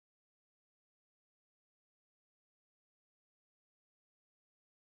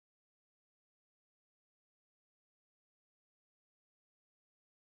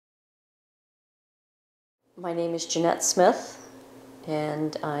My name is Jeannette Smith,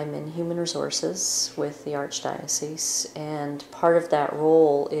 and I'm in Human Resources with the Archdiocese, and part of that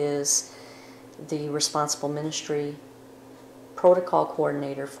role is the Responsible Ministry Protocol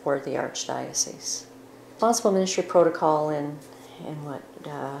Coordinator for the Archdiocese. Responsible Ministry Protocol in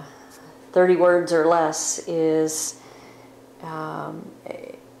 30 words or less is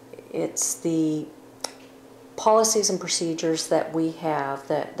it's the policies and procedures that we have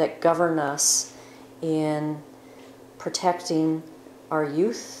that govern us in protecting our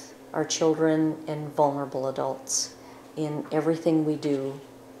youth, our children, and vulnerable adults in everything we do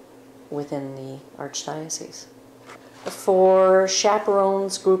within the Archdiocese. For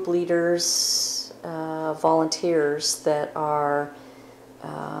chaperones, group leaders, volunteers that are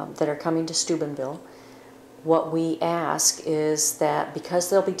coming to Steubenville, what we ask is that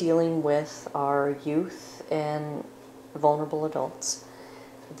because they'll be dealing with our youth and vulnerable adults,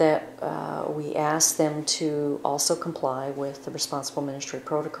 that we ask them to also comply with the Responsible Ministry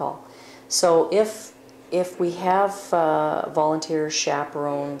Protocol. So if we have volunteers,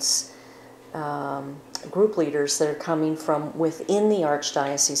 chaperones, group leaders that are coming from within the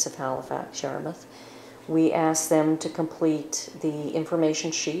Archdiocese of Halifax-Yarmouth, we ask them to complete the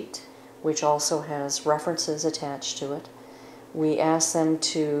information sheet, which also has references attached to it. We ask them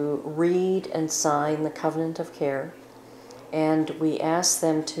to read and sign the Covenant of Care, and we ask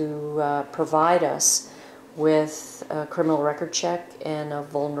them to provide us with a criminal record check and a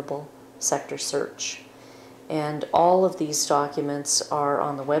vulnerable sector search. And all of these documents are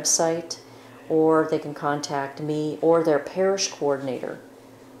on the website, or they can contact me or their parish coordinator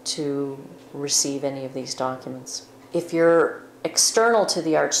to receive any of these documents. If you're external to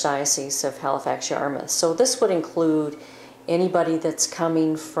the Archdiocese of Halifax-Yarmouth, so this would include anybody that's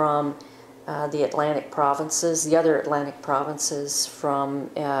coming from the Atlantic provinces, the other Atlantic provinces, from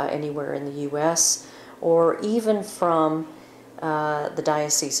anywhere in the U.S., or even from the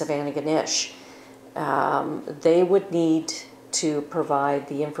Diocese of Antigonish, they would need to provide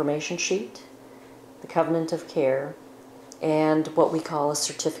the information sheet, the Covenant of Care, and what we call a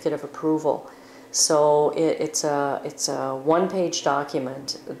Certificate of Approval. So it's a one-page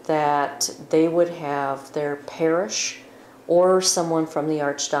document that they would have their parish or someone from the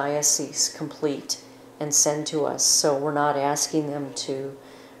Archdiocese complete and send to us. So we're not asking them to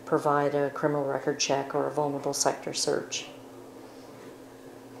provide a criminal record check or a vulnerable sector search.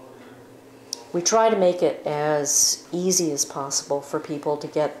 We try to make it as easy as possible for people to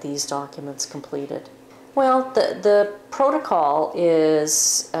get these documents completed. Well, the protocol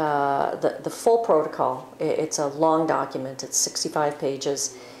is the full protocol. It's a long document. It's 65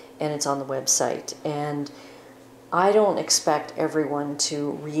 pages, and it's on the website. And I don't expect everyone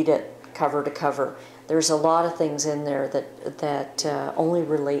to read it cover to cover. There's a lot of things in there that only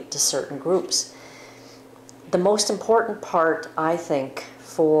relate to certain groups. The most important part, I think,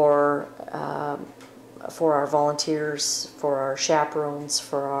 for our volunteers, for our chaperones,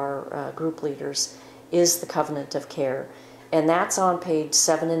 for our group leaders, is the Covenant of Care. And that's on page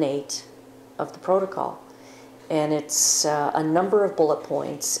 7 and 8 of the protocol. And it's a number of bullet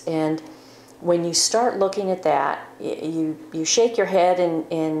points. And when you start looking at that, you shake your head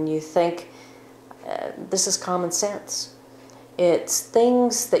and you think, this is common sense. It's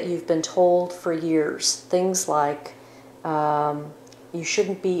things that you've been told for years. Things like you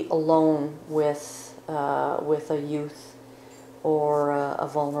shouldn't be alone with a youth or a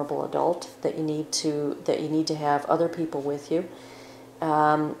vulnerable adult, that you need to have other people with you,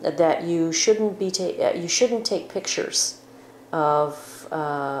 that you shouldn't take pictures of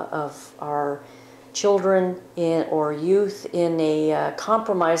our children or youth in a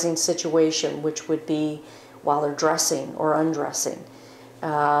compromising situation, which would be while they're dressing or undressing.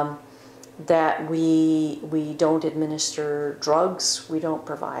 That we don't administer drugs, we don't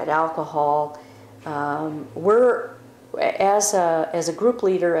provide alcohol. As a group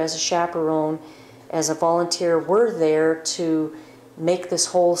leader, as a chaperone, as a volunteer, we're there to make this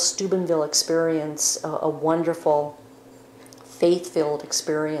whole Steubenville experience a wonderful, faith-filled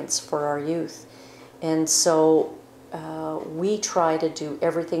experience for our youth. And so we try to do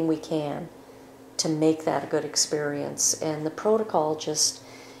everything we can to make that a good experience. And the protocol just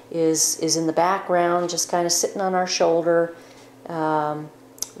is in the background, just kind of sitting on our shoulder,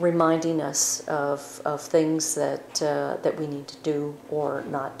 reminding us of things that we need to do or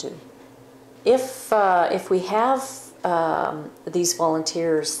not do. If we have these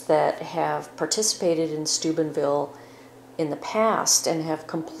volunteers that have participated in Steubenville in the past and have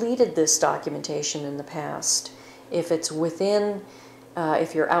completed this documentation in the past, if it's within,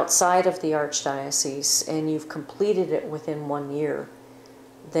 if you're outside of the Archdiocese and you've completed it within 1 year,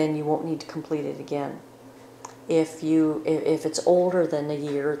 then you won't need to complete it again. If it's older than a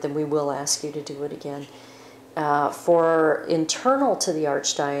year, then we will ask you to do it again. For internal to the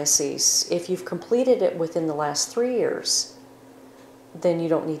Archdiocese, if you've completed it within the last 3 years, then you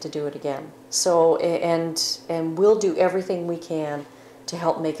don't need to do it again. So, and we'll do everything we can to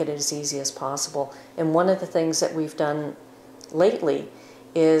help make it as easy as possible. And one of the things that we've done lately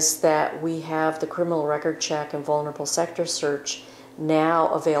is that we have the criminal record check and vulnerable sector search now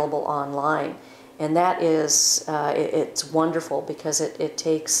available online. And that is, it's wonderful because it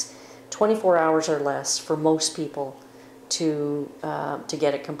takes 24 hours or less for most people to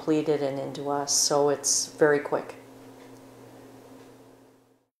get it completed and into us. So it's very quick.